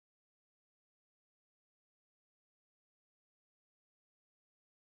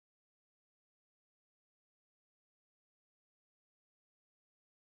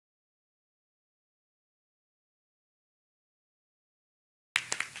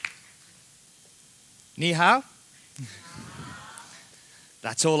Ni hao?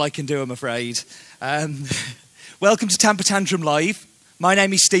 That's all I can do, I'm afraid. Welcome to Tamper Tantrum Live. My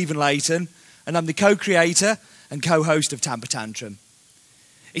name is Stephen Layton, and I'm the co-creator and co-host of Tamper Tantrum.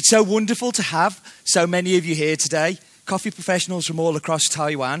 It's so wonderful to have so many of you here today, coffee professionals from all across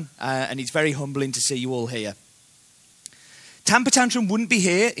Taiwan, and it's very humbling to see you all here. Tamper Tantrum wouldn't be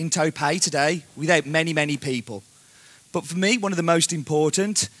here in Taipei today without many, many people. But for me, one of the most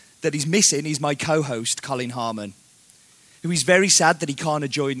important that is missing is my co-host, Colin Harmon, who is very sad that he can't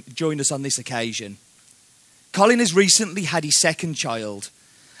join us on this occasion. Colin has recently had his second child,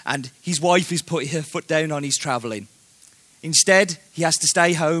 and his wife has put her foot down on his travelling. Instead, he has to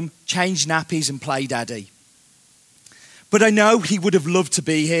stay home, change nappies and play daddy. But I know he would have loved to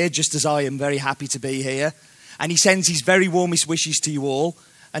be here, just as I am very happy to be here, and he sends his very warmest wishes to you all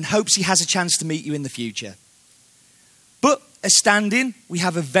and hopes he has a chance to meet you in the future. But as stand-in, we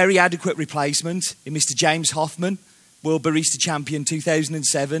have a very adequate replacement in Mr. James Hoffman, World Barista Champion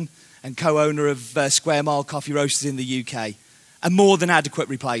 2007 and co-owner of Square Mile Coffee Roasters in the UK. A more than adequate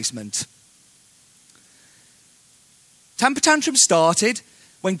replacement. Tamper Tantrum started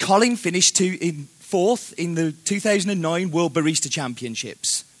when Colin finished fourth in the 2009 World Barista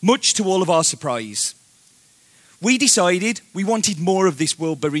Championships, much to all of our surprise. We decided we wanted more of this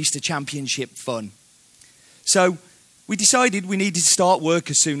World Barista Championship fun. So we decided we needed to start work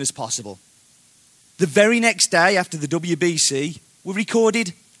as soon as possible. The very next day after the WBC, we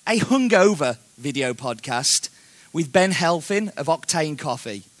recorded a hungover video podcast with Ben Helfin of Octane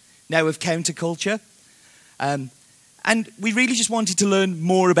Coffee, now of Counterculture. And we really just wanted to learn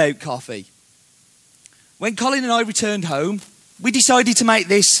more about coffee. When Colin and I returned home, we decided to make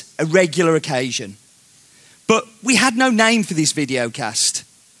this a regular occasion. But we had no name for this videocast.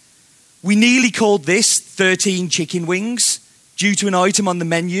 We nearly called this 13 Chicken Wings due to an item on the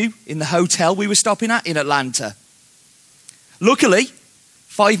menu in the hotel we were stopping at in Atlanta. Luckily,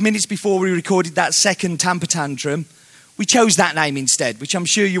 5 minutes before we recorded that second Tamper Tantrum, we chose that name instead, which I'm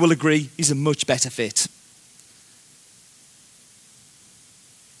sure you will agree is a much better fit.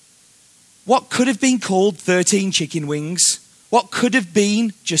 What could have been called 13 Chicken Wings? What could have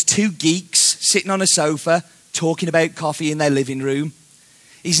been just two geeks sitting on a sofa talking about coffee in their living room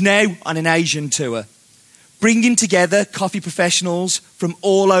is now on an Asian tour, bringing together coffee professionals from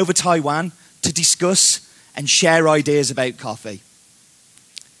all over Taiwan to discuss and share ideas about coffee.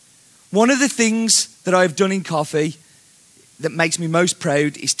 One of the things that I've done in coffee that makes me most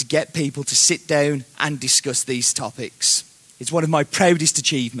proud is to get people to sit down and discuss these topics. It's one of my proudest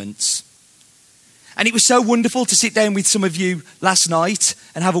achievements. And it was so wonderful to sit down with some of you last night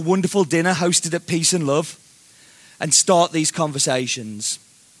and have a wonderful dinner hosted at Peace and Love and start these conversations.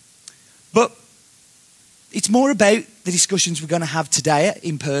 But it's more about the discussions we're going to have today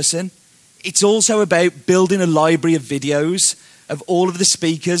in person. It's also about building a library of videos of all of the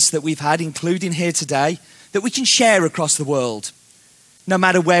speakers that we've had, including here today, that we can share across the world, no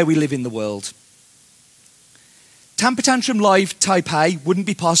matter where we live in the world. Tamper Tantrum Live Taipei wouldn't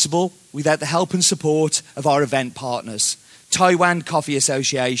be possible without the help and support of our event partners, Taiwan Coffee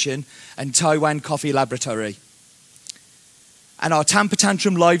Association and Taiwan Coffee Laboratory. And our Tamper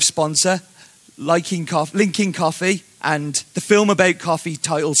Tantrum Live sponsor, Linking Coffee, and the film about coffee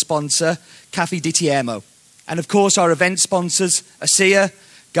title sponsor, Cafe di Tiemo. And of course our event sponsors, ASEA,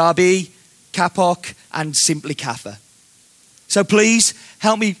 Gabi, Kapok, and Simply Cafe. So please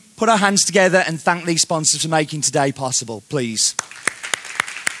help me put our hands together and thank these sponsors for making today possible, please.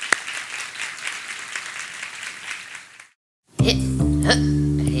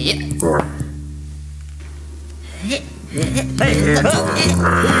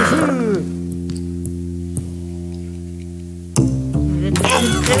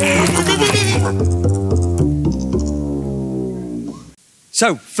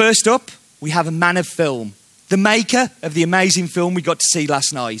 So, first up, we have a man of film, the maker of the amazing film we got to see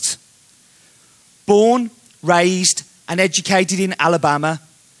last night. Born, raised, and educated in Alabama,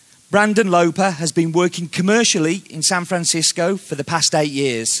 Brandon Loper has been working commercially in San Francisco for the past 8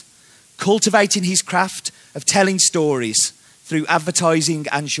 years, cultivating his craft of telling stories through advertising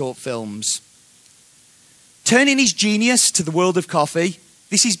and short films. Turning his genius to the world of coffee,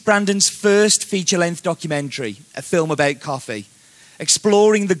 this is Brandon's first feature-length documentary, a film about coffee,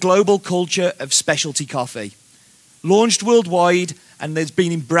 exploring the global culture of specialty coffee. Launched worldwide and has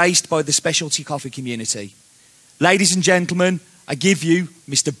been embraced by the specialty coffee community. Ladies and gentlemen, I give you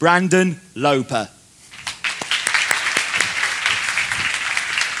Mr. Brandon Loper.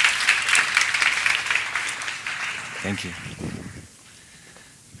 Thank you.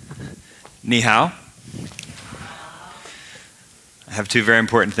 Ni hao. I have two very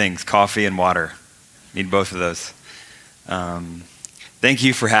important things, coffee and water. Need both of those. Thank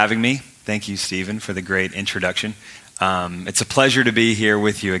you for having me. Thank you, Stephen, for the great introduction. It's a pleasure to be here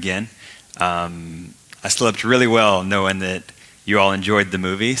with you again. I slept really well knowing that you all enjoyed the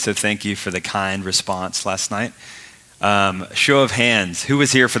movie, so thank you for the kind response last night. Show of hands, who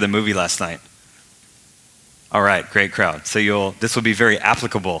was here for the movie last night? All right, great crowd. So this will be very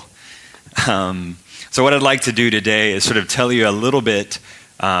applicable. So what I'd like to do today is sort of tell you a little bit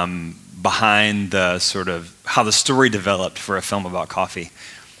behind the sort of how the story developed for a film about coffee.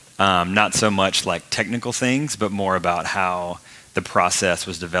 Not so much like technical things, but more about how the process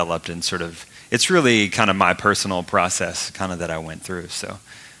was developed and sort of, it's really kind of my personal process kind of that I went through. So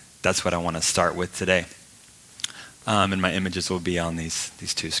that's what I want to start with today. And my images will be on these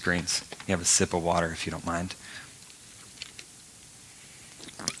two screens. You have a sip of water if you don't mind.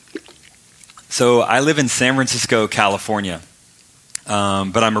 So I live in San Francisco, California,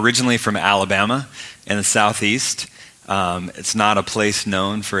 but I'm originally from Alabama in the southeast. It's not a place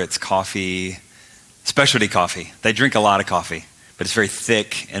known for its coffee, specialty coffee. They drink a lot of coffee, but it's very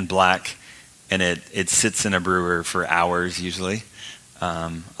thick and black, and it sits in a brewer for hours usually.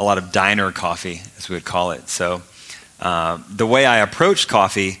 A lot of diner coffee, as we would call it. So the way I approached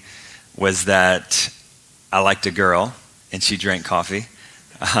coffee was that I liked a girl, and she drank coffee.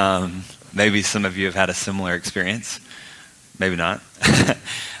 Maybe some of you have had a similar experience. Maybe not.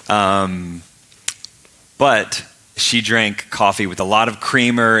 But she drank coffee with a lot of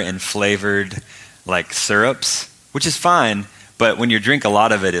creamer and flavored like syrups, which is fine. But when you drink a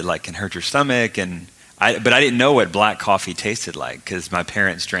lot of it, it like can hurt your stomach. But I didn't know what black coffee tasted like because my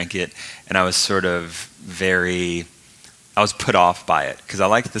parents drank it, and I was sort of I was put off by it because I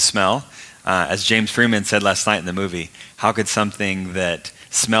liked the smell. As James Freeman said last night in the movie, how could something that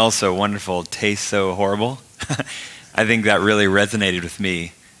smells so wonderful taste so horrible? I think that really resonated with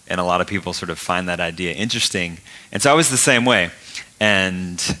me, and a lot of people sort of find that idea interesting. And so I was the same way.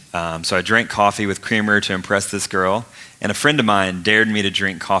 And so I drank coffee with creamer to impress this girl, and a friend of mine dared me to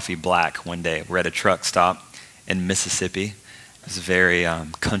drink coffee black one day. We're at a truck stop in Mississippi. It was very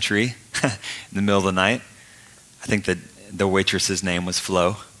country in the middle of the night. I think that the waitress's name was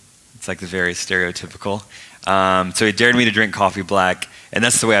Flo. It's like the very stereotypical. So he dared me to drink coffee black, and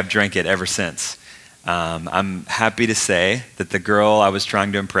that's the way I've drank it ever since. I'm happy to say that the girl I was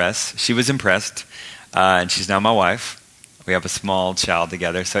trying to impress, she was impressed, and she's now my wife. We have a small child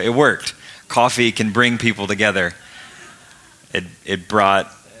together, so it worked. Coffee can bring people together. It brought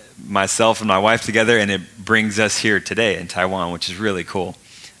myself and my wife together, and it brings us here today in Taiwan, which is really cool.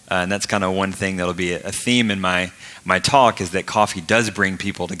 And that's kind of one thing that'll be a theme in my talk, is that coffee does bring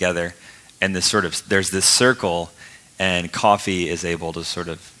people together, and there's this circle, and coffee is able to sort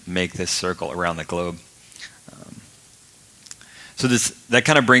of make this circle around the globe. So that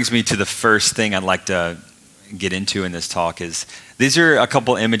kind of brings me to the first thing I'd like to get into in this talk. Is these are a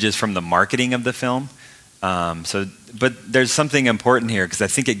couple images from the marketing of the film. But there's something important here because I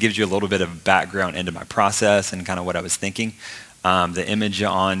think it gives you a little bit of background into my process and kind of what I was thinking. The image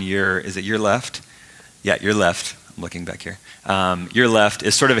on is it your left? Yeah, your left. I'm looking back here. Your left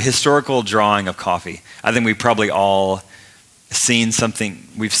is sort of a historical drawing of coffee. I think we've probably all seen something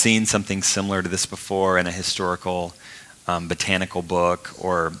similar to this before in a historical botanical book,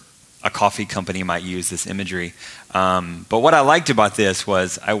 or a coffee company might use this imagery. But what I liked about this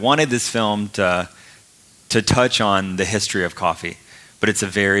was I wanted this film to touch on the history of coffee, but it's a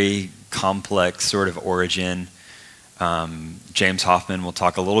very complex sort of origin. James Hoffmann will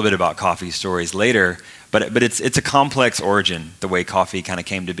talk a little bit about coffee stories later, but it's a complex origin, the way coffee kind of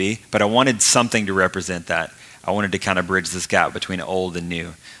came to be. But I wanted something to represent that. I wanted to kind of bridge this gap between old and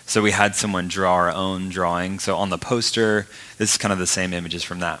new. So we had someone draw our own drawing. So on the poster, this is kind of the same images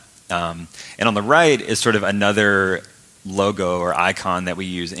from that. And on the right is sort of another logo or icon that we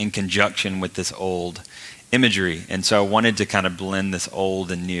use in conjunction with this old imagery. And so I wanted to kind of blend this old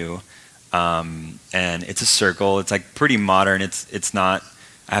and new. And it's a circle. It's like pretty modern. It's not,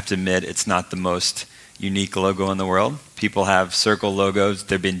 I have to admit, it's not the most unique logo in the world. People have circle logos.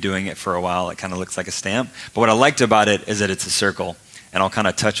 They've been doing it for a while. It kind of looks like a stamp. But what I liked about it is that it's a circle. And I'll kind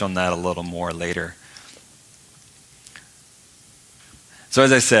of touch on that a little more later. So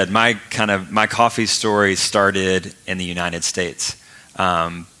as I said, my coffee story started in the United States.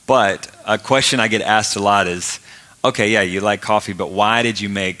 But a question I get asked a lot is, okay, yeah, you like coffee, but why did you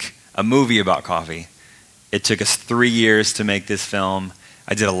make a movie about coffee? It took us 3 years to make this film.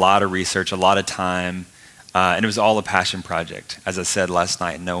 I did a lot of research, a lot of time, and it was all a passion project. As I said last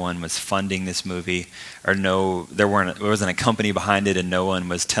night, no one was funding this movie, or there wasn't a company behind it, and no one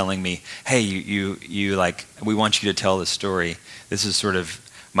was telling me, hey, we want you to tell this story. This is sort of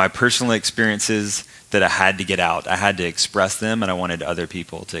my personal experiences that I had to get out. I had to express them, and I wanted other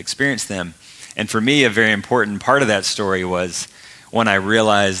people to experience them. And for me, a very important part of that story was when I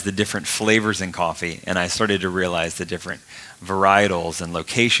realized the different flavors in coffee, and I started to realize the different varietals and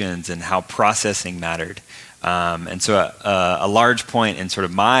locations and how processing mattered. And so a large point in sort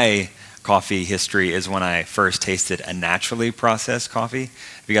of my coffee history is when I first tasted a naturally processed coffee.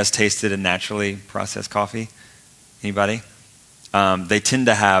 Have you guys tasted a naturally processed coffee? Anybody? They tend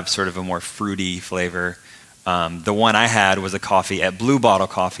to have sort of a more fruity flavor. The one I had was a coffee at Blue Bottle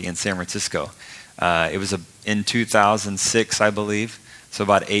Coffee in San Francisco. It was in 2006, I believe, so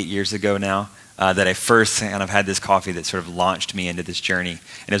about 8 years ago now, that I first kind of had this coffee that sort of launched me into this journey.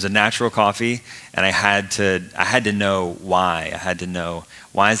 And it was a natural coffee, and I had to know why. I had to know,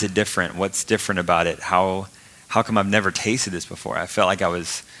 why is it different? What's different about it? How come I've never tasted this before? I felt like I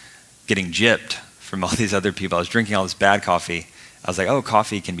was getting gypped from all these other people. I was drinking all this bad coffee. I was like, oh,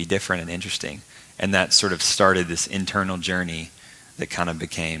 coffee can be different and interesting. And that sort of started this internal journey that kind of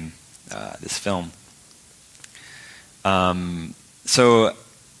became this film. So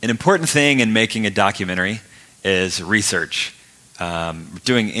an important thing in making a documentary is research.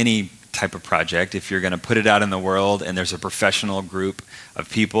 Doing any type of project, if you're going to put it out in the world and there's a professional group of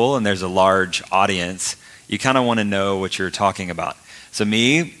people and there's a large audience, you kind of want to know what you're talking about. So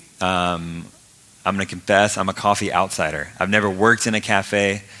me, I'm going to confess, I'm a coffee outsider. I've never worked in a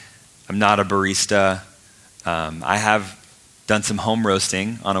cafe. I'm not a barista. I have done some home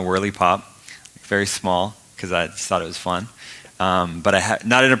roasting on a Whirly Pop, very small, because I just thought it was fun. But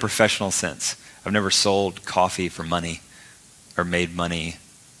not in a professional sense. I've never sold coffee for money or made money,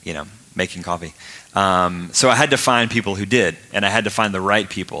 making coffee. So I had to find people who did, and I had to find the right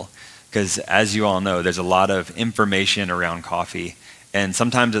people, because as you all know, there's a lot of information around coffee, and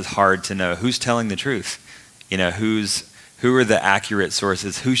sometimes it's hard to know who's telling the truth. Who are the accurate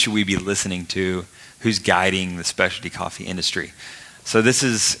sources? Who should we be listening to? Who's guiding the specialty coffee industry? So this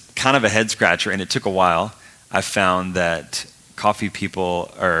is kind of a head scratcher, and it took a while. I found that coffee people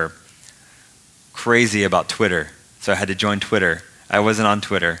are crazy about Twitter, so I had to join Twitter. I wasn't on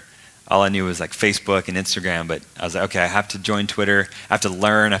Twitter. All I knew was like Facebook and Instagram, but I was like, okay, I have to join Twitter. I have to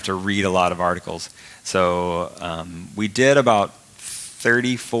learn. I have to read a lot of articles. So we did about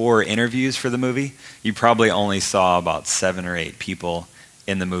 34 interviews for the movie. You probably only saw about 7 or 8 people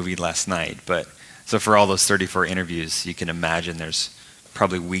in the movie last night. But so for all those 34 interviews, you can imagine there's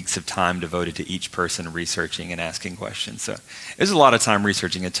probably weeks of time devoted to each person researching and asking questions. So it was a lot of time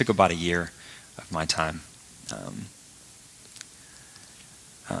researching. It took about a year of my time.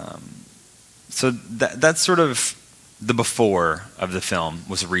 So that's sort of the before of the film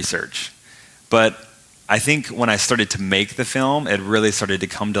was research. But I think when I started to make the film, it really started to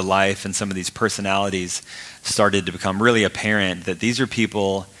come to life, and some of these personalities started to become really apparent that these are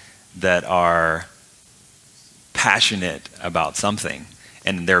people that are passionate about something,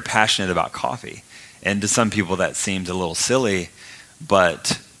 and they're passionate about coffee. And to some people that seems a little silly,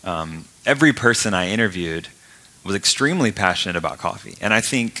 but every person I interviewed was extremely passionate about coffee. And I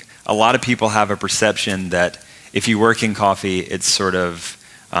think a lot of people have a perception that if you work in coffee, it's sort of,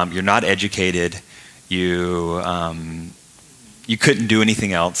 you're not educated, you couldn't do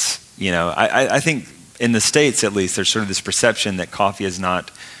anything else. I think in the States, at least, there's sort of this perception that coffee is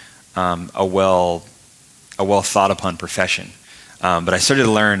not a well thought upon profession. But I started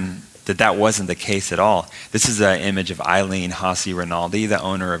to learn that wasn't the case at all. This is an image of Eileen Haase Rinaldi, the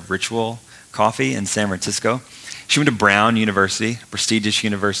owner of Ritual Coffee in San Francisco. She went to Brown University, a prestigious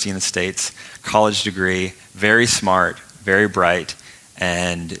university in the States, college degree, very smart, very bright,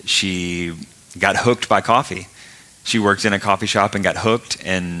 and she got hooked by coffee. She worked in a coffee shop and got hooked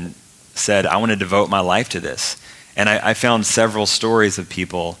and said, I want to devote my life to this. And I found several stories of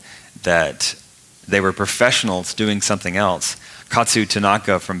people that they were professionals doing something else. Katsu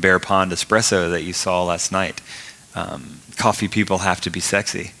Tanaka from Bear Pond Espresso that you saw last night. Coffee people have to be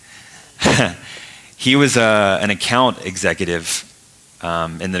sexy. He was an account executive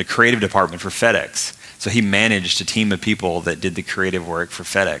in the creative department for FedEx. So he managed a team of people that did the creative work for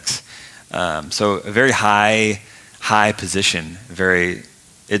FedEx. So a very high position.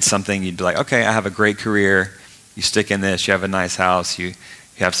 It's something you'd be like, okay, I have a great career. You stick in this. You have a nice house. You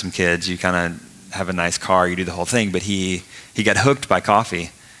have some kids. You kind of have a nice car. You do the whole thing. But he got hooked by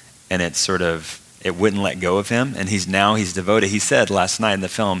coffee, and it wouldn't let go of him. And he's devoted. He said last night in the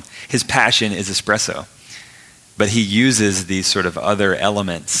film, his passion is espresso, but he uses these sort of other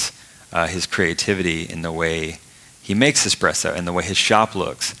elements, his creativity in the way he makes espresso and the way his shop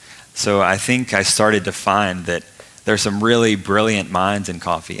looks. So I think I started to find that there's some really brilliant minds in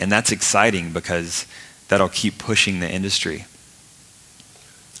coffee, and that's exciting because that'll keep pushing the industry.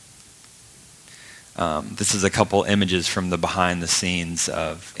 This is a couple images from the behind the scenes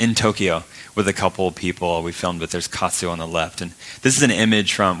in Tokyo with a couple of people we filmed with. There's Katsuo on the left. And this is an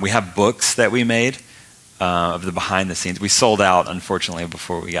image we have books that we made of the behind the scenes. We sold out, unfortunately,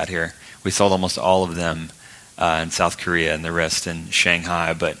 before we got here. We sold almost all of them in South Korea and the rest in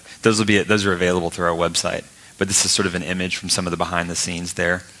Shanghai, but those are available through our website. But this is sort of an image from some of the behind the scenes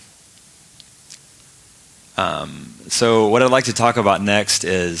there. So what I'd like to talk about next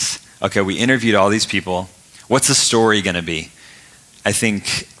is, okay, we interviewed all these people. What's the story going to be? I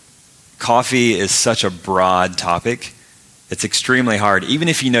think coffee is such a broad topic. It's extremely hard. Even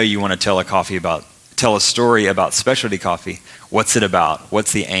if you know you want to tell a story about specialty coffee, what's it about?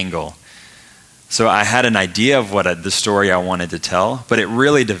 What's the angle? So I had an idea of the story I wanted to tell, but it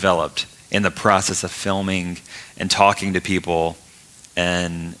really developed in the process of filming and talking to people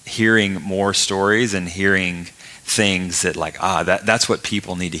and hearing more stories and hearing things that that's what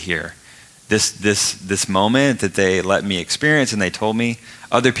people need to hear. This moment that they let me experience and they told me,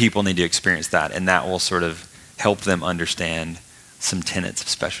 other people need to experience that, and that will sort of help them understand some tenets of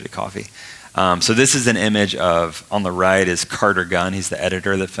specialty coffee. So this is an image on the right is Carter Gunn. He's the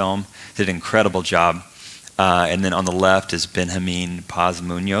editor of the film. Did an incredible job. And then on the left is Benjamin Paz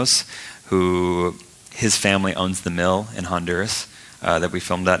Munoz, who his family owns the mill in Honduras that we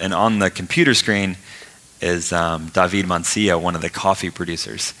filmed at. And on the computer screen is David Mancia, one of the coffee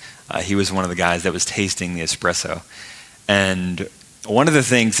producers. He was one of the guys that was tasting the espresso. And one of the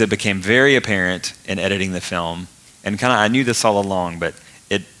things that became very apparent in editing the film, and I knew this all along, but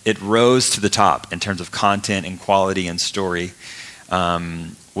it rose to the top in terms of content and quality and story,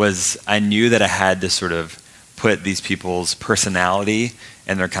 was I knew that I had to sort of put these people's personality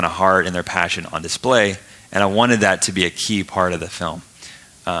and their kind of heart and their passion on display, and I wanted that to be a key part of the film.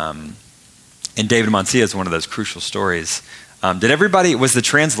 And David Mancia is one of those crucial stories. Was the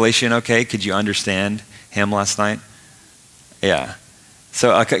translation okay? Could you understand him last night? Yeah.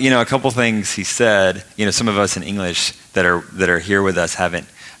 So, a couple things he said. Some of us in English that are here with us haven't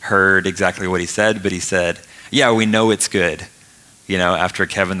heard exactly what he said, but he said, "Yeah, we know it's good." After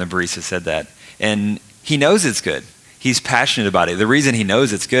Kevin the barista said that, and he knows it's good. He's passionate about it. The reason he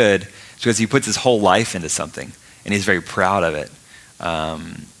knows it's good is because he puts his whole life into something, and he's very proud of it.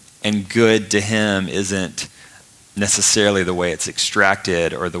 And good to him isn't necessarily the way it's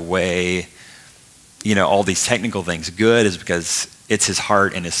extracted or the way, all these technical things. Good is because it's his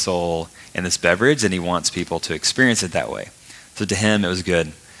heart and his soul in this beverage, and he wants people to experience it that way. So to him, it was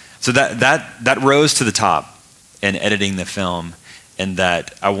good. So that rose to the top in editing the film, and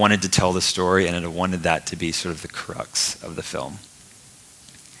that I wanted to tell the story, and I wanted that to be sort of the crux of the film.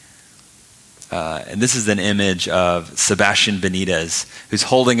 And this is an image of Sebastian Benitez, who's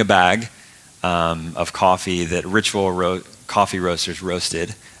holding a bag of coffee that Ritual Coffee Roasters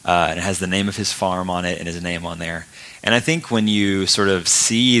roasted, and it has the name of his farm on it and his name on there. And I think when you sort of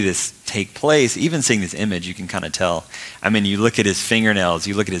see this take place, even seeing this image, you can kind of tell. I mean, you look at his fingernails,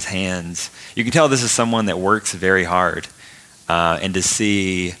 you look at his hands, you can tell this is someone that works very hard. And to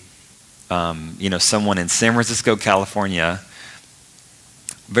see, someone in San Francisco, California,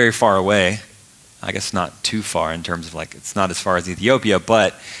 very far away, I guess not too far in terms of it's not as far as Ethiopia,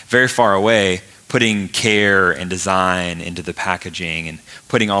 but very far away, putting care and design into the packaging and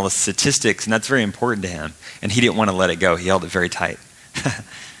putting all the statistics, and that's very important to him. And he didn't want to let it go. He held it very tight.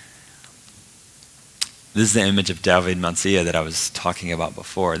 This is the image of David Mancia that I was talking about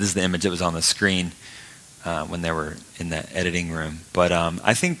before. This is the image that was on the screen when they were in the editing room. But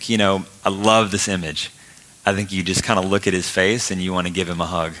I think, I love this image. I think you just kind of look at his face and you want to give him a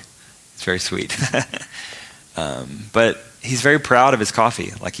hug. It's very sweet. But he's very proud of his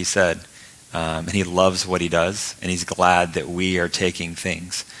coffee, like he said. And he loves what he does. And he's glad that we are taking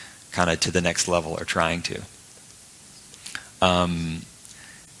things kind of to the next level, or trying to.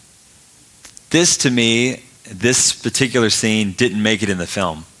 This particular scene didn't make it in the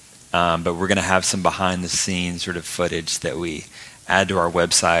film. But we're going to have some behind the scenes sort of footage that we add to our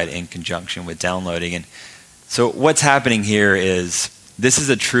website in conjunction with downloading. And so what's happening here is, this is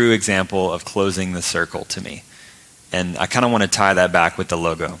a true example of closing the circle to me. And I kind of want to tie that back with the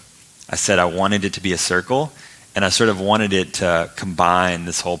logo. I said I wanted it to be a circle, and I sort of wanted it to combine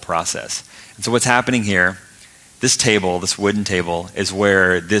this whole process. And so what's happening here, this table, this wooden table, is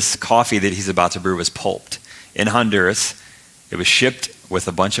where this coffee that he's about to brew was pulped. In Honduras, it was shipped with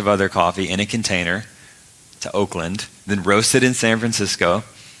a bunch of other coffee in a container to Oakland, then roasted in San Francisco,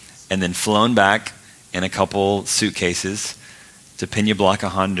 and then flown back in a couple suitcases to Peña Blanca,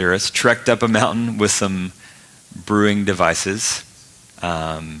 Honduras, trekked up a mountain with some brewing devices,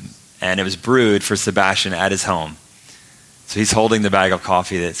 and it was brewed for Sebastian at his home. So he's holding the bag of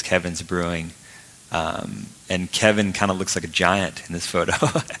coffee that Kevin's brewing And Kevin kind of looks like a giant in this photo.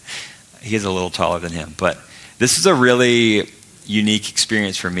 He's a little taller than him. But this is a really unique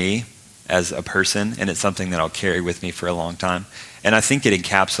experience for me as a person, and it's something that I'll carry with me for a long time. And I think it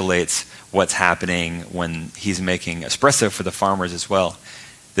encapsulates what's happening when he's making espresso for the farmers as well.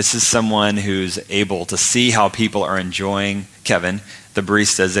 This is someone who's able to see how people are enjoying, Kevin, the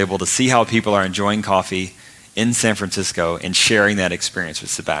barista, is able to see how people are enjoying coffee in San Francisco and sharing that experience with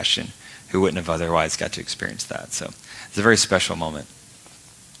Sebastian, who wouldn't have otherwise got to experience that. So it's a very special moment.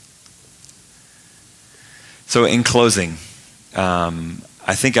 So in closing,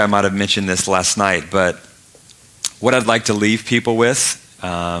 I think I might have mentioned this last night, but what I'd like to leave people with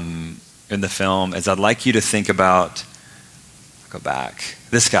in the film is I'd like you to think about, go back,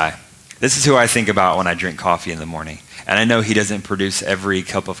 this guy. This is who I think about when I drink coffee in the morning. And I know he doesn't produce every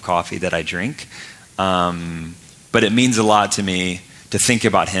cup of coffee that I drink, but it means a lot to me to think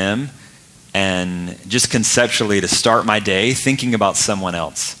about him and just conceptually to start my day thinking about someone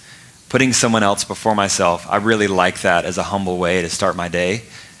else, putting someone else before myself. I really like that as a humble way to start my day,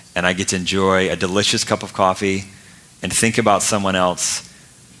 and I get to enjoy a delicious cup of coffee and think about someone else,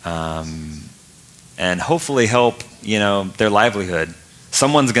 and hopefully help, their livelihood.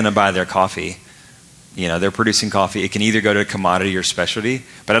 Someone's going to buy their coffee. They're producing coffee. It can either go to a commodity or specialty,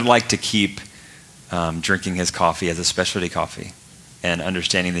 but I'd like to keep drinking his coffee as a specialty coffee and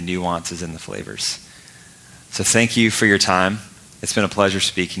understanding the nuances and the flavors. So thank you for your time. It's been a pleasure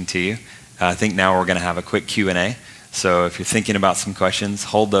speaking to you. I think now we're going to have a quick Q&A. So if you're thinking about some questions,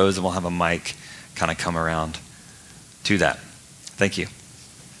 hold those and we'll have a mic kind of come around to that. Thank you.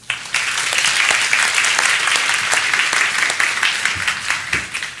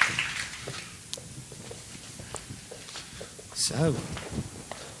 So,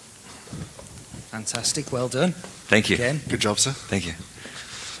 fantastic. Well done. Thank you. Again. Good job, sir. Thank you.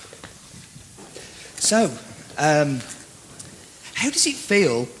 So, how does it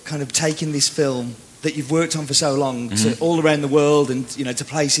feel kind of taking this film that you've worked on for so long to all around the world and, to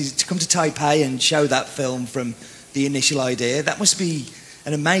places, to come to Taipei and show that film from the initial idea? That must be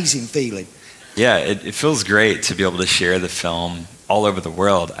an amazing feeling. Yeah, it feels great to be able to share the film all over the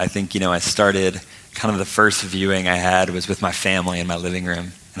world. I think, I started kind of the first viewing I had was with my family in my living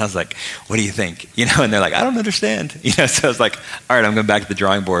room. And I was like, what do you think? And they're like, I don't understand. So I was like, all right, I'm going back to the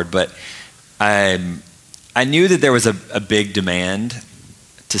drawing board. But I knew that there was a big demand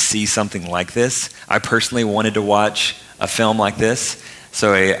to see something like this. I personally wanted to watch a film like this.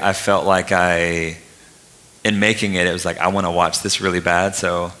 So I felt like in making it, it was like, I want to watch this really bad.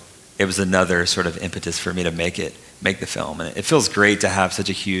 So it was another sort of impetus for me to make the film. And it feels great to have such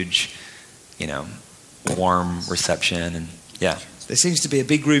a huge, warm reception. And yeah. There seems to be a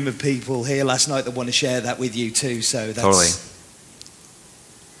big room of people here last night that want to share that with you too. So that's... Totally.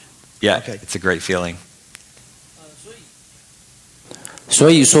 Yeah, Okay. It's a great feeling. 所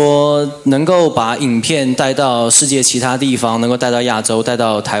以说，能够把影片带到世界其他地方，能够带到亚洲，带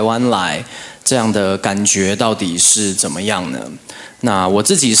到台湾来，这样的感觉到底是怎么样呢？那我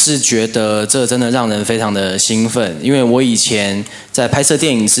自己是觉得这真的让人非常的兴奋，因为我以前在拍摄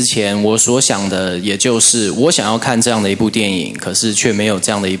电影之前，我所想的也就是我想要看这样的一部电影，可是却没有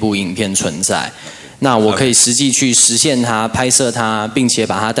这样的一部影片存在。那我可以实际去实现它、拍摄它，并且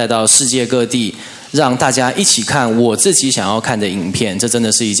把它带到世界各地，让大家一起看我自己想要看的影片，这真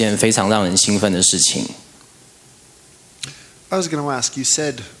的是一件非常让人兴奋的事情。I was going to ask, you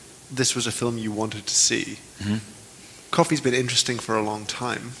said this was a film you wanted to see. Coffee's been interesting for a long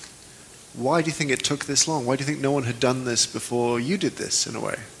time. Why do you think it took this long? Why do you think no one had done this before you did this in a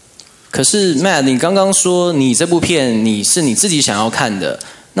way? 可是 Matt， 你刚刚说你这部片你是你自己想要看的，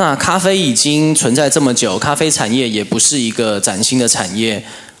那咖啡已经存在这么久，咖啡产业也不是一个崭新的产业，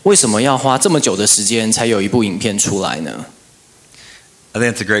为什么要花这么久的时间才有一部影片出来呢？ I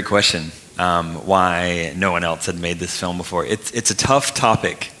think that's a great question. Why no one else had made this film before. It's a tough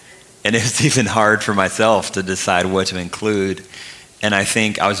topic, and it's even hard for myself to decide what to include. And I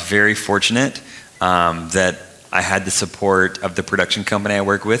think I was very fortunate that I had the support of the production company I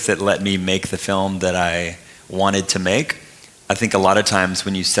work with that let me make the film that I wanted to make. I think a lot of times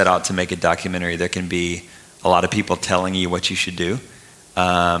when you set out to make a documentary, there can be a lot of people telling you what you should do.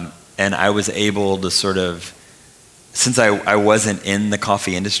 And I was able to sort of, since I wasn't in the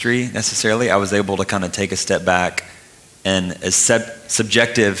coffee industry necessarily, I was able to kind of take a step back and as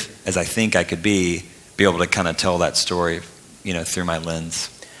subjective as I think I could be able to kind of tell that story, through my lens.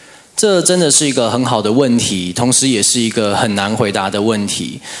 这真的是一个很好的问题，同时也是一个很难回答的问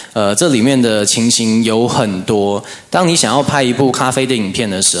题。这里面的情形有很多。当你想要拍一部咖啡的影片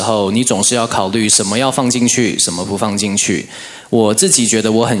的时候，你总是要考虑什么要放进去，什么不放进去。我自己觉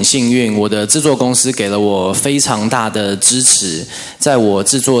得我很幸运，我的制作公司给了我非常大的支持，在我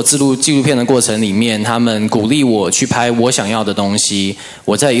制作纪录片的过程里面，他们鼓励我去拍我想要的东西。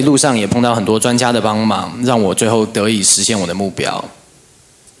我在一路上也碰到很多专家的帮忙，让我最后得以实现我的目标。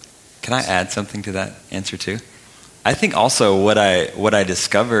Can I add something to that answer too? I think also what I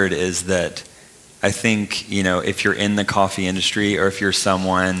discovered is that I think, if you're in the coffee industry or if you're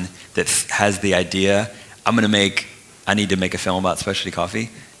someone that has the idea, I need to make a film about specialty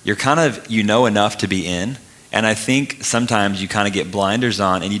coffee, you're enough to be in. And I think sometimes you kind of get blinders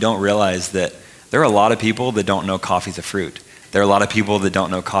on and you don't realize that there are a lot of people that don't know coffee's a fruit. There are a lot of people that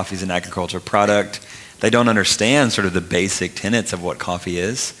don't know coffee's an agricultural product. They don't understand sort of the basic tenets of what coffee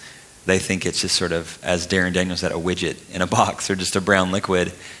is. They think it's just sort of, as Darren Daniels said, a widget in a box or just a brown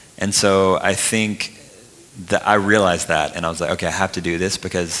liquid. And so I think that I realized that and I was like, okay, I have to do this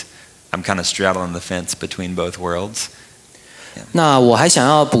because I'm kind of straddling the fence between both worlds. 那我还想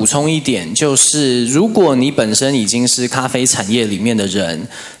要补充一点，就是如果你本身已经是咖啡产业里面的人，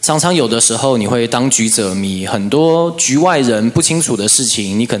常常有的时候你会当局者迷，很多局外人不清楚的事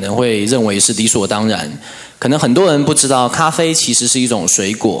情，你可能会认为是理所当然。可能很多人不知道咖啡其实是一种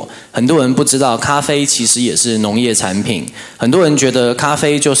水果，很多人不知道咖啡其实也是农业产品，很多人觉得咖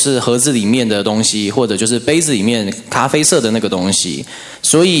啡就是盒子里面的东西，或者就是杯子里面咖啡色的那个东西，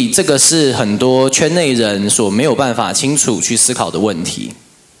所以这个是很多圈内人所没有办法清楚去思考的问题。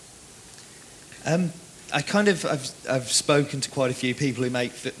I've spoken to quite a few people who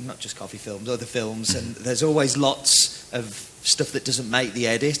make not just coffee films, other films, and there's always lots of stuff that doesn't make the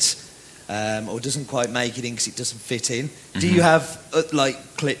edit. Or doesn't quite make it in because it doesn't fit in. Do you have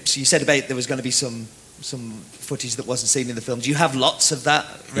clips? You said about there was going to be some footage that wasn't seen in the film. Do you have lots of that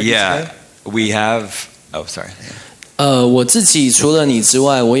ready to go? We have. Oh, sorry. 我自己除了你之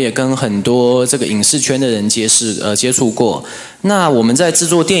外，我也跟很多这个影视圈的人接触过。那我们在制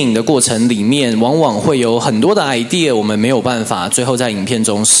作电影的过程里面，往往会有很多的 idea， 我们没有办法最后在影片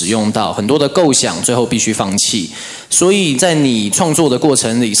中使用到，很多的构想最后必须放弃。所以在你创作的过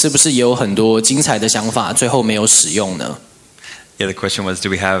程里，是不是也有很多精彩的想法最后没有使用呢？ Yeah, the question was, do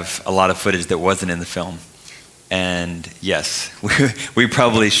we have a lot of footage that wasn't in the film? And yes, we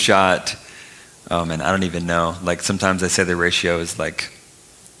probably shot. Oh man, I don't even know. Like sometimes I say the ratio is like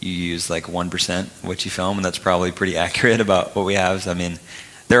you use like 1% what you film, and that's probably pretty accurate about what we have. I mean,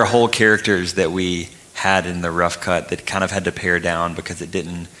 there are whole characters that we had in the rough cut that kind of had to pare down because it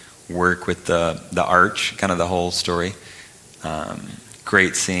didn't work with the arch, kind of the whole story.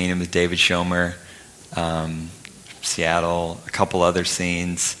 Great scene with David Schomer, Seattle, a couple other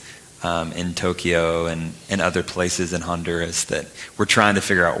scenes in Tokyo and other places in Honduras that we're trying to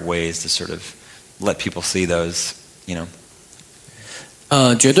figure out ways to sort of let people see those,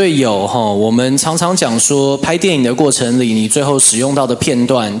 绝对有哈。我们常常讲说，拍电影的过程里，你最后使用到的片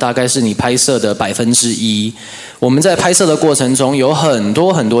段大概是你拍摄的1%。我们在拍摄的过程中有很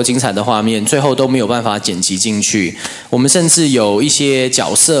多很多精彩的画面，最后都没有办法剪辑进去。我们甚至有一些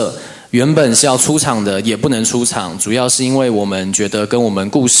角色原本是要出场的，也不能出场，主要是因为我们觉得跟我们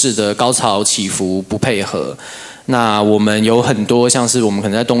故事的高潮起伏不配合。那我们有很多像是我们可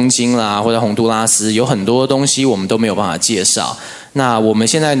能在东京啦，或者洪都拉斯，有很多东西我们都没有办法介绍。那我们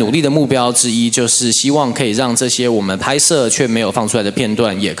现在努力的目标之一，就是希望可以让这些我们拍摄却没有放出来的片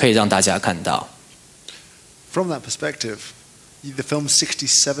段，也可以让大家看到。From that perspective, the film's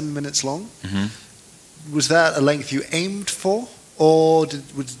 67 minutes long. Was that a length you aimed for, or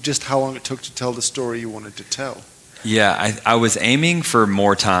was just how long it took to tell the story you wanted to tell? Yeah, I was aiming for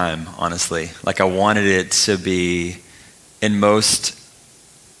more time, honestly. Like I wanted it to be,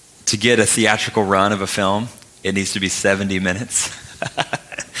 to get a theatrical run of a film, it needs to be 70 minutes.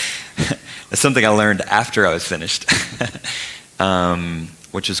 That's something I learned after I was finished,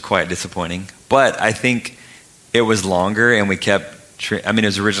 which is quite disappointing. But I think it was longer, and we kept, it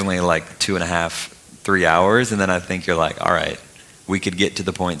was originally like 2.5, 3 hours, and then I think you're like, all right, we could get to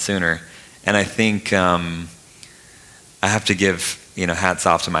the point sooner. And I think I have to give, hats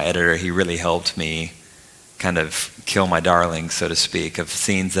off to my editor. He really helped me kind of kill my darlings, so to speak, of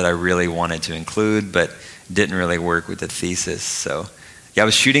scenes that I really wanted to include, but didn't really work with the thesis. So, yeah, I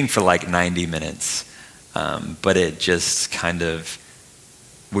was shooting for like 90 minutes, but it just kind of,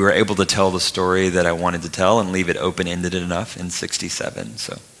 we were able to tell the story that I wanted to tell and leave it open-ended enough in 67.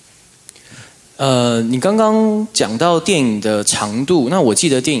 So. 你刚刚讲到电影的长度，那我记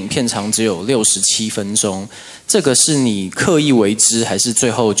得电影片长只有67分钟，这个是你刻意为之，还是最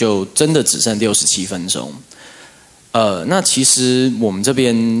后就真的只剩67分钟？那其实我们这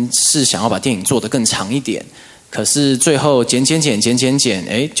边是想要把电影做得更长一点，可是最后剪，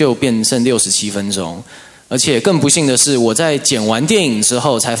就变剩67分钟。而且更不幸的是，我在剪完电影之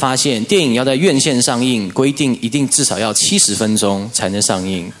后才发现，电影要在院线上映，规定一定至少要70分钟才能上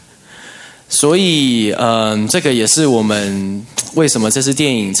映。所以，这个也是我们为什么这次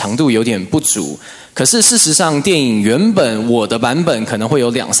电影长度有点不足。可是事实上，电影原本我的版本可能会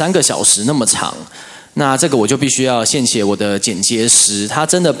有2-3个小时那么长。那这个我就必须要谢谢我的剪接师，他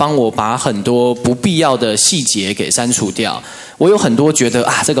真的帮我把很多不必要的细节给删除掉。我有很多觉得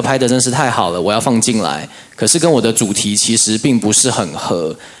这个拍的真是太好了，我要放进来，可是跟我的主题其实并不是很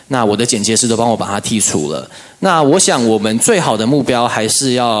合。那我的剪接师都帮我把它剔除了。那我想我们最好的目标还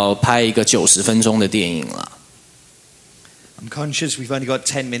是要拍一个90分钟的电影啦。I'm conscious we've only got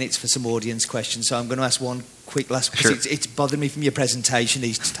 10 minutes for some audience questions, so I'm going to ask one quick last Sure. question. It's bothered me from your presentation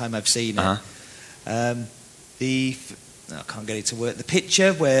each time I've seen it. I can't get it to work. The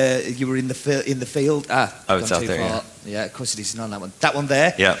picture where you were in the field. It's out there. Far. Yeah, of course it is. On that one. That one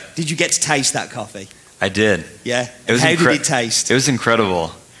there. Yeah. Did you get to taste that coffee? I did. Yeah. It was How did it taste? It was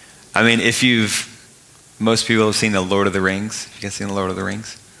incredible. I mean, most people have seen the Lord of the Rings. Have you guys seen the Lord of the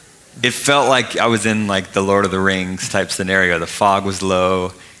Rings? It felt like I was in like the Lord of the Rings type scenario. The fog was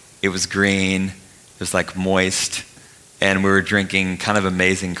low. It was green. It was like moist. And we were drinking kind of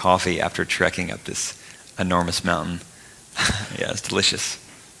amazing coffee after trekking up this enormous mountain. Yeah, it's delicious.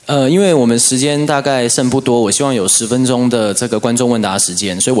 因为我们时间大概剩不多，我希望有10分钟的这个观众问答时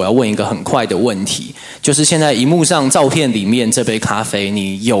间，所以我要问一个很快的问题，就是现在荧幕上照片里面这杯咖啡，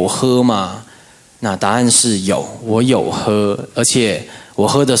你有喝吗？那答案是有，我有喝，而且我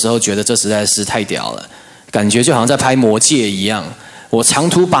喝的时候觉得这实在是太屌了，感觉就好像在拍魔戒一样。我长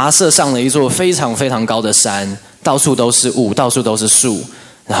途跋涉上了一座非常非常高的山，到处都是雾，到处都是树，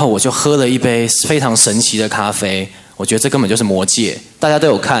然后我就喝了一杯非常神奇的咖啡。我觉得这根本就是魔戒，大家都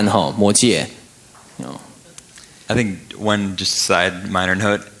有看哈，魔戒。I think one just side minor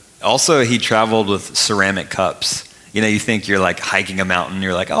note. Also, he traveled with ceramic cups. You know, you think you're like hiking a mountain.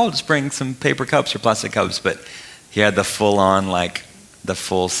 You're like, oh, just bring some paper cups or plastic cups. But he had the full-on, like the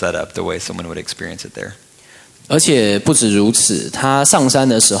full setup, the way someone would experience it there. 而且不止如此，他上山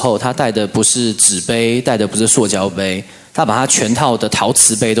的时候，他带的不是纸杯，带的不是塑胶杯，他把他全套的陶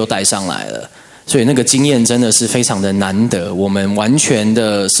瓷杯都带上来了。所以那个经验真的是非常的难得，我们完全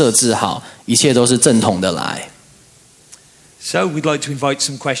的设置好，一切都是正统的来。So we'd like to invite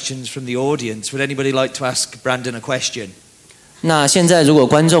some questions from the audience. Would anybody like to ask Brandon a question? 那现在如果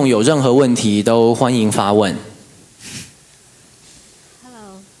观众有任何问题，都欢迎发问。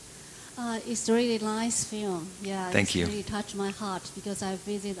Hello, it's a really nice film. Yeah, Thank you. It really touched my heart because I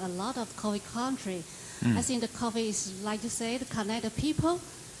visit a lot of coffee country. I think the coffee is, like you said, connect the people.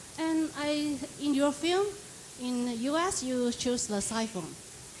 And in your film, in the US, you choose the siphon,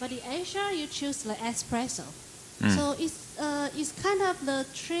 but in Asia, you choose the espresso. So it's kind of the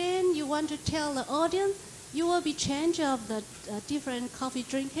trend you want to tell the audience. You will be change of the different coffee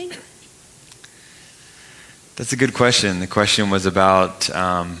drinking. That's a good question. The question was about,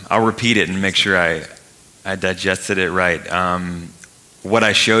 I'll repeat it and make sure I digested it right. What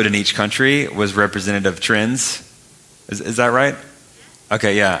I showed in each country was representative trends. Is that right?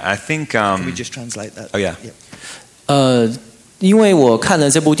 Okay, yeah. I think. Can we just translate that? Oh, yeah. Yep. 因为我看了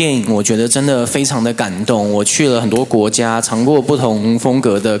这部电影，我觉得真的非常的感动。我去了很多国家，尝过不同风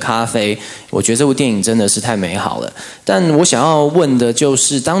格的咖啡，我觉得这部电影真的是太美好了。但我想要问的就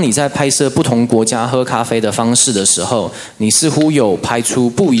是，当你在拍摄不同国家喝咖啡的方式的时候，你似乎有拍出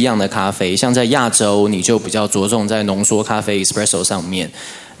不一样的咖啡。像在亚洲，你就比较着重在浓缩咖啡 espresso 上面。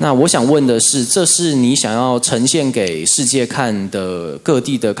那我想问的是，这是你想要呈现给世界看的各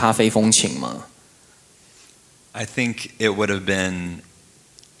地的咖啡风情吗？ I think it would have been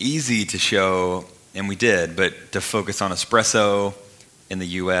easy to show, and we did, but to focus on espresso in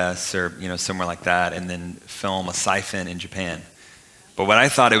the U.S. or somewhere like that, and then film a siphon in Japan. But what I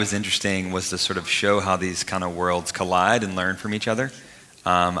thought it was interesting was to sort of show how these kind of worlds collide and learn from each other.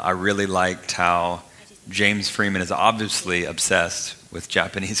 I really liked how James Freeman is obviously obsessed with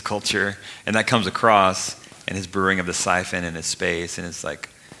Japanese culture, and that comes across in his brewing of the siphon and his space, and it's like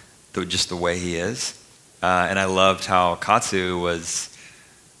just the way he is. And I loved how Katsu was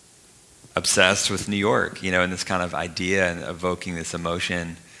obsessed with New York, and this kind of idea and evoking this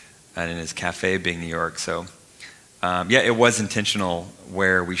emotion, and in his cafe being New York. So, it was intentional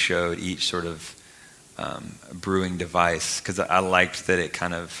where we showed each sort of brewing device, because I liked that it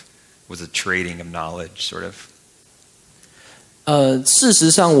kind of was a trading of knowledge, sort of. 事实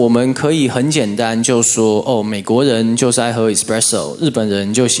上，我们可以很简单就说，哦，美国人就是爱喝 espresso， 日本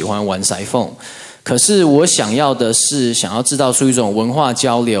人就喜欢玩 siphon。可是我想要的是，想要制造出一种文化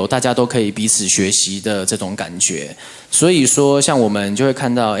交流，大家都可以彼此学习的这种感觉。所以说，像我们就会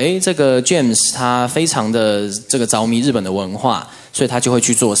看到，这个 James 他非常的这个着迷日本的文化，所以他就会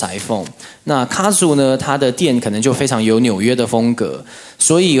去做siphon。那 Kazu 呢，他的店可能就非常有纽约的风格。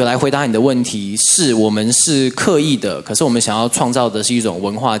所以来回答你的问题，是我们是刻意的，可是我们想要创造的是一种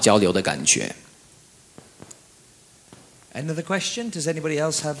文化交流的感觉。Another question? Does anybody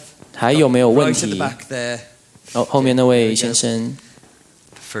else have? 还有没有问 Right at 题 the back there. 哦，后面那位先生。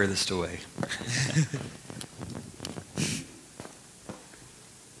Furthest away.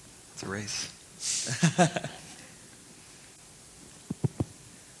 It's a race.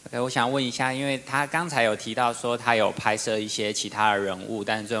 我想问一下，因为他刚才有提到说他有拍摄一些其他的人物，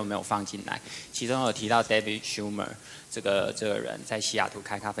但是最后没有放进来。其中有提到 David Schumer 这个人在西雅图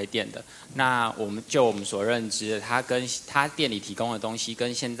开咖啡店的。那我们所认知的，他跟他店里提供的东西，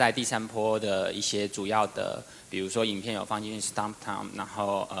跟现在第三波的一些主要的，比如说影片有放进去 Stumptown， 然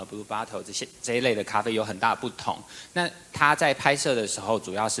后Blue Bottle 这一类的咖啡有很大的不同。那他在拍摄的时候，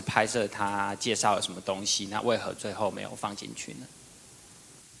主要是拍摄他介绍了什么东西？那为何最后没有放进去呢？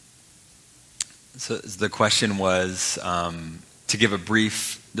 So the question was to give a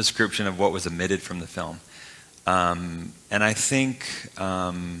brief description of what was omitted from the film. And I think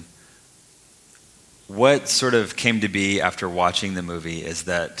what sort of came to be after watching the movie is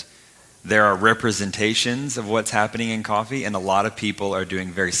that there are representations of what's happening in coffee, and a lot of people are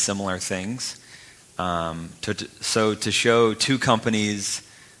doing very similar things. So to show two companies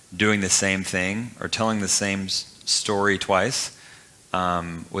doing the same thing or telling the same story twice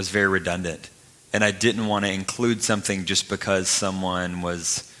was very redundant. And I didn't want to include something just because someone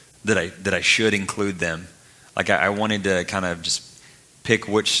was that I should include them. Like I wanted to kind of just pick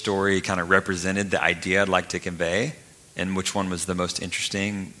which story kind of represented the idea I'd like to convey, and which one was the most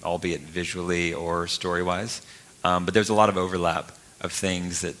interesting, albeit visually or story-wise. But there's a lot of overlap of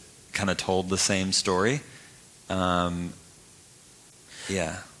things that kind of told the same story.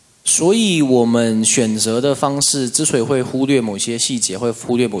 Yeah. 所以我们选择的方式之所以会忽略某些细节，会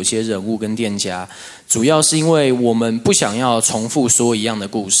忽略某些人物跟店家，主要是因为我们不想要重复说一样的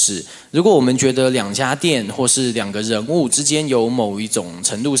故事。如果我们觉得两家店或是两个人物之间有某一种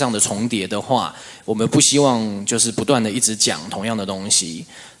程度上的重叠的话，我们不希望就是不断的一直讲同样的东西。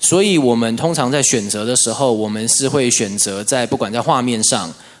所以我们通常在选择的时候，我们是会选择在不管在画面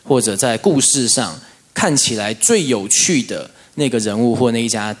上或者在故事上看起来最有趣的那个人物或那一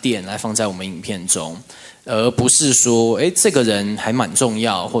家店来放在我们影片中，而不是说，这个人还蛮重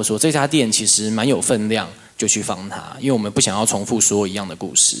要，或者说这家店其实蛮有分量，就去放它，因为我们不想要重复说一样的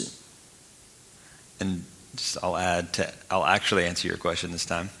故事。And just I'll actually answer your question this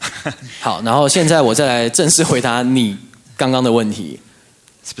time. 好，然后现在我再来正式回答你刚刚的问题。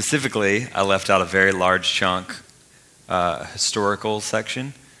Specifically, I left out a very large chunk historical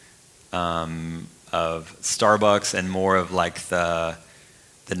section. Of Starbucks and more of like the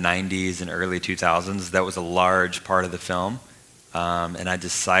 90s and early 2000s. That was a large part of the film. And I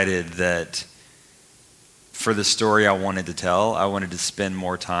decided that for the story I wanted to tell, I wanted to spend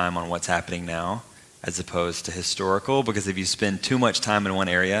more time on what's happening now as opposed to historical, because if you spend too much time in one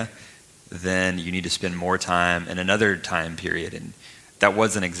area, then you need to spend more time in another time period. And that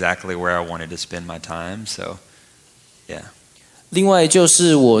wasn't exactly where I wanted to spend my time. So, yeah. 另外就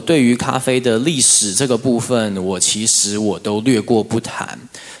是我对于咖啡的历史这个部分，其实我都略过不谈。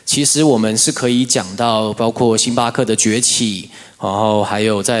其实我们是可以讲到包括星巴克的崛起，然后还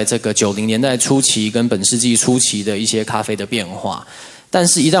有在这个90年代初期跟本世纪初期的一些咖啡的变化。但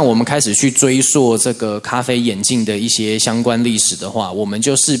是，一旦我们开始去追溯这个咖啡演进的一些相关历史的话，我们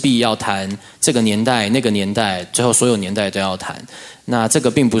就势必要谈这个年代、那个年代，最后所有年代都要谈。那这个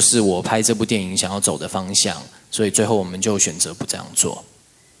并不是我拍这部电影想要走的方向。所以最后我们就选择不这样做。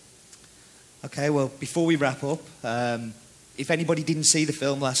Okay, well, before we wrap up, if anybody didn't see the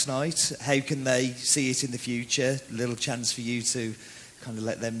film last night, how can they see it in the future? A little chance for you to kind of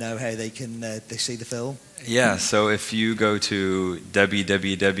let them know how they can they see the film. Yeah, so if you go to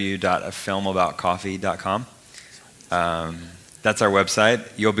www.afilmaboutcoffee.com, that's our website.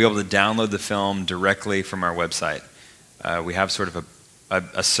 You'll be able to download the film directly from our website. We have sort of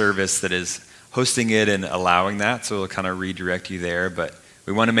a service that is hosting it and allowing that, so it'll kind of redirect you there. But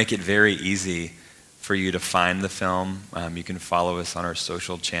we want to make it very easy for you to find the film. You can follow us on our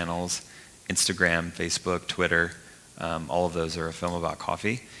social channels, Instagram, Facebook, Twitter. All of those are A Film About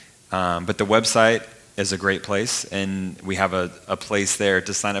Coffee. But the website, is a great place, and we have a place there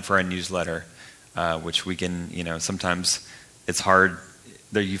to sign up for our newsletter, which we can, sometimes it's hard.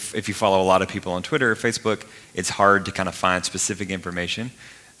 If you follow a lot of people on Twitter or Facebook, it's hard to kind of find specific information.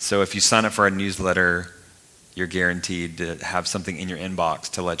 So if you sign up for our newsletter, you're guaranteed to have something in your inbox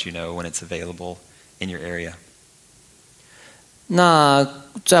to let you know when it's available in your area. 那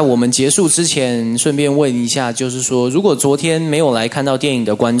在我们结束之前，顺便问一下，就是说，如果昨天没有来看到电影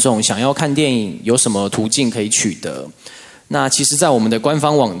的观众，想要看电影，有什么途径可以取得？那其实，在我们的官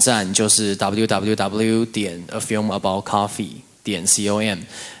方网站，就是 www.afilmaboutcoffee.com，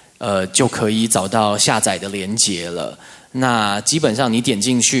就可以找到下载的连结了。那基本上你点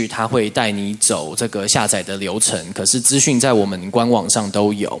进去，它会带你走这个下载的流程，可是资讯在我们官网上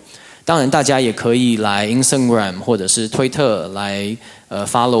都有。当然，大家也可以来 Instagram 或者是推特来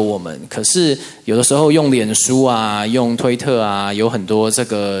follow 我们。可是有的时候用脸书啊、用推特啊，有很多这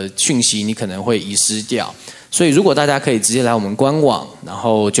个讯息你可能会遗失掉。所以如果大家可以直接来我们官网，然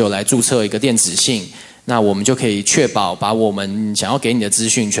后就来注册一个电子信，那我们就可以确保把我们想要给你的资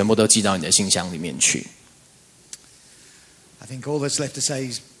讯全部都寄到你的信箱里面去。I think all that's left to say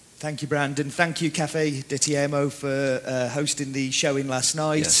is thank you, Brandon. Thank you, Cafe de Tiemo, for hosting the showing last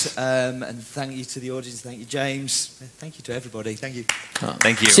night. Yes. And thank you to the audience. Thank you, James. Thank you to everybody. Thank you.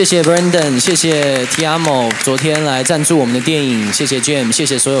 Thank you. 谢谢 Brandon， 谢谢 Tiamo 昨天来赞助我们的电影，谢谢 James， 谢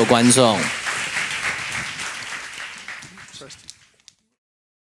谢所有观众。